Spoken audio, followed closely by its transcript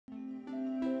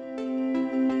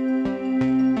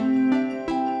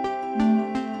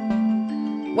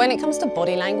When it comes to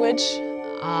body language,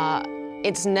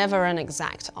 it's never an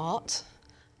exact art.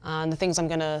 And the things I'm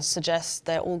going to suggest,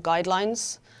 they're all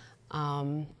guidelines.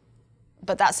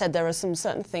 But that said, there are some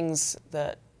certain things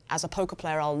that, as a poker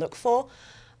player, I'll look for.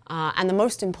 And the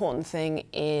most important thing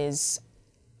is,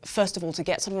 first of all, to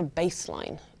get sort of a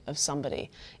baseline of somebody.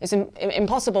 It's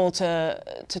impossible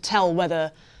to tell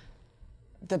whether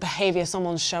the behavior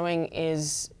someone's showing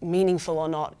is meaningful or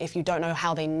not if you don't know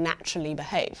how they naturally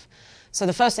behave. So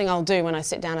the first thing I'll do when I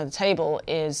sit down at the table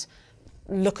is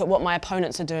look at what my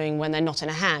opponents are doing when they're not in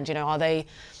a hand. You know, are they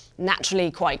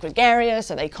naturally quite gregarious?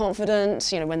 Are they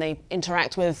confident, you know, when they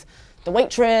interact with the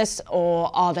waitress, or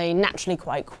are they naturally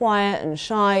quite quiet and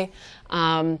shy?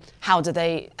 How do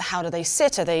they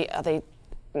sit? Are they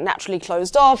naturally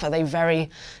closed off? Are they very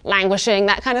languishing?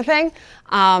 That kind of thing.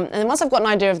 And then once I've got an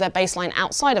idea of their baseline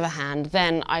outside of a hand,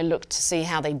 then I look to see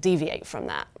how they deviate from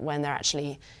that when they're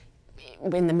actually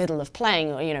in the middle of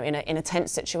playing, or, you know, in a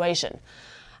tense situation.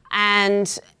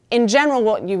 And in general,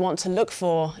 what you want to look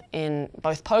for in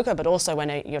both poker, but also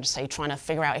when you're, say, trying to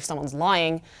figure out if someone's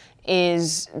lying,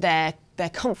 is their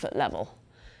comfort level.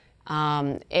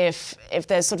 If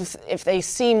they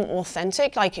seem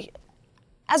authentic, like,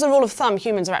 as a rule of thumb,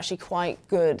 humans are actually quite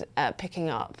good at picking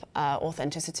up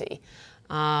authenticity,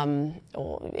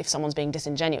 or if someone's being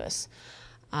disingenuous.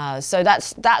 So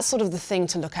that's sort of the thing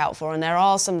to look out for. And there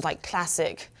are some like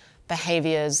classic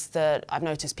behaviors that I've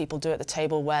noticed people do at the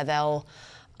table where they'll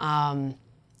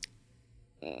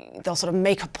sort of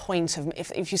make a point of,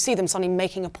 if you see them suddenly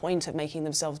making a point of making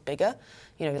themselves bigger,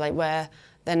 you know, like where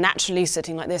they're naturally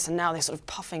sitting like this and now they're sort of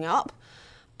puffing up,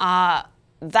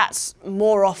 that's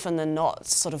more often than not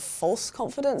sort of false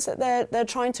confidence that they're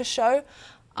trying to show.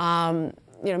 You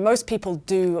know, most people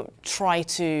do try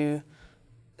to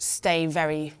stay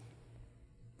very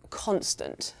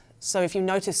constant. So if you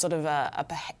notice sort of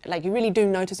like you really do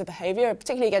notice a behavior,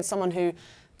 particularly against someone who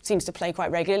seems to play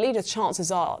quite regularly, the chances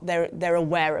are they're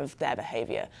aware of their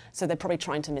behavior. So they're probably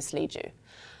trying to mislead you.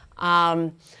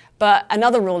 But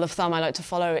another rule of thumb I like to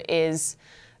follow is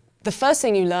the first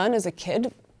thing you learn as a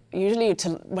kid, usually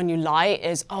when you lie,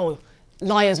 is, oh,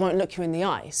 liars won't look you in the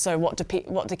eye. So what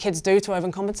do kids do to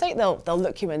overcompensate? They'll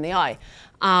look you in the eye.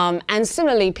 And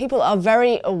similarly, people are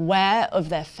very aware of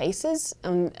their faces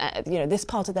and you know, this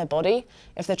part of their body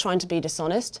if they're trying to be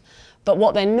dishonest. But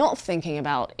what they're not thinking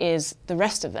about is the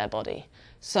rest of their body.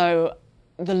 So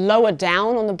the lower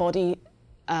down on the body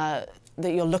that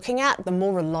you're looking at, the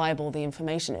more reliable the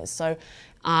information is. So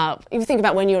if you think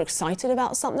about when you're excited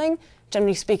about something,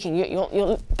 generally speaking,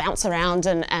 you'll bounce around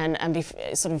and be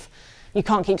sort of, you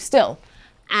can't keep still.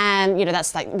 And you know,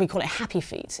 that's like, we call it happy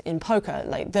feet in poker.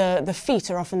 Like the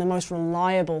feet are often the most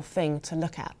reliable thing to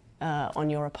look at on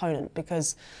your opponent,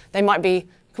 because they might be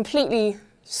completely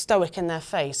stoic in their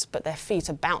face, but their feet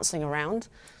are bouncing around.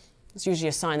 It's usually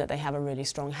a sign that they have a really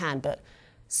strong hand. But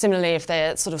similarly, if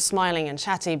they're sort of smiling and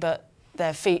chatty, but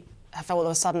their feet have all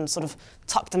of a sudden sort of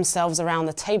tucked themselves around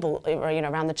the table, or, you know,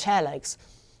 around the chair legs,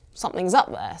 something's up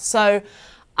there. So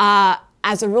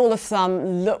as a rule of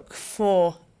thumb, look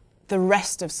for the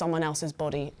rest of someone else's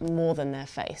body more than their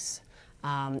face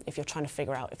if you're trying to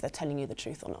figure out if they're telling you the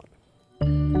truth or not.